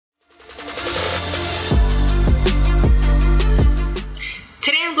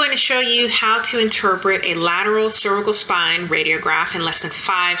going to show you how to interpret a lateral cervical spine radiograph in less than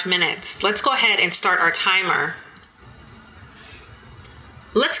 5 minutes. Let's go ahead and start our timer.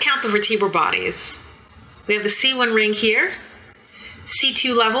 Let's count the vertebral bodies. We have the C1 ring here,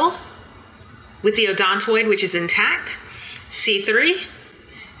 C2 level with the odontoid, which is intact, C3,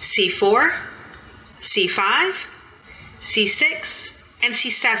 C4, C5, C6, and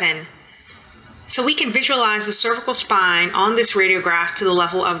C7. So we can visualize the cervical spine on this radiograph to the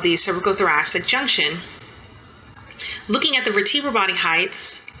level of the cervicothoracic junction. Looking at the vertebral body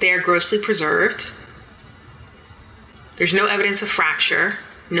heights, they are grossly preserved. There's no evidence of fracture,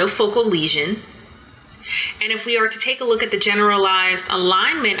 no focal lesion. And if we are to take a look at the generalized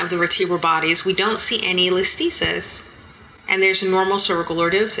alignment of the vertebral bodies, we don't see any listhesis, and there's normal cervical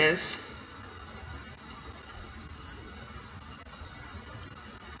lordosis.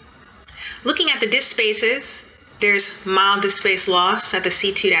 Looking at the disc spaces, there's mild disc space loss at the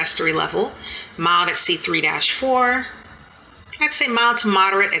C2-3 level, mild at C3-4, I'd say mild to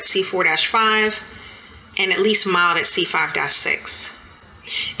moderate at C4-5, and at least mild at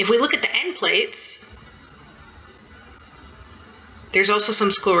C5-6. If we look at the end plates, there's also some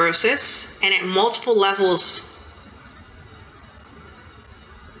sclerosis, and at multiple levels,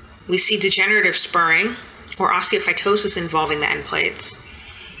 we see degenerative spurring or osteophytosis involving the end plates.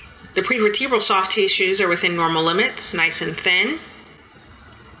 The prevertebral soft tissues are within normal limits, nice and thin.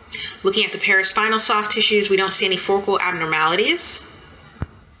 Looking at the paraspinal soft tissues, we don't see any focal abnormalities.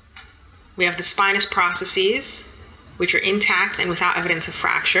 We have the spinous processes, which are intact and without evidence of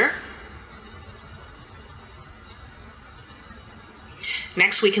fracture.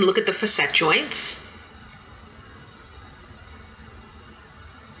 Next, we can look at the facet joints.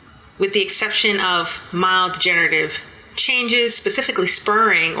 With the exception of mild degenerative changes, specifically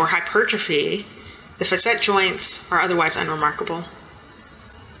spurring or hypertrophy, the facet joints are otherwise unremarkable.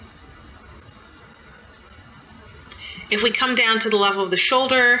 If we come down to the level of the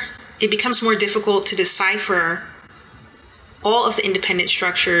shoulder, it becomes more difficult to decipher all of the independent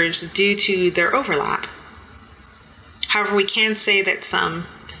structures due to their overlap. However, we can say that some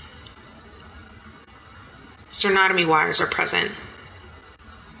sternotomy wires are present.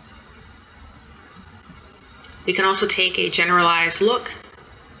 We can also take a generalized look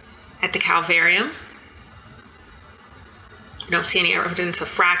at the calvarium. We don't see any evidence of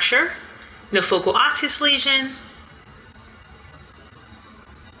fracture, no focal osseous lesion.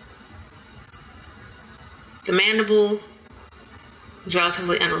 The mandible is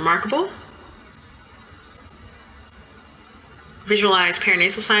relatively unremarkable. Visualized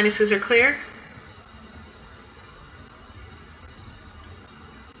paranasal sinuses are clear.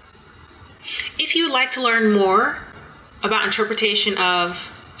 If you would like to learn more about interpretation of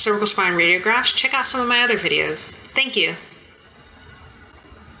cervical spine radiographs, check out some of my other videos. Thank you.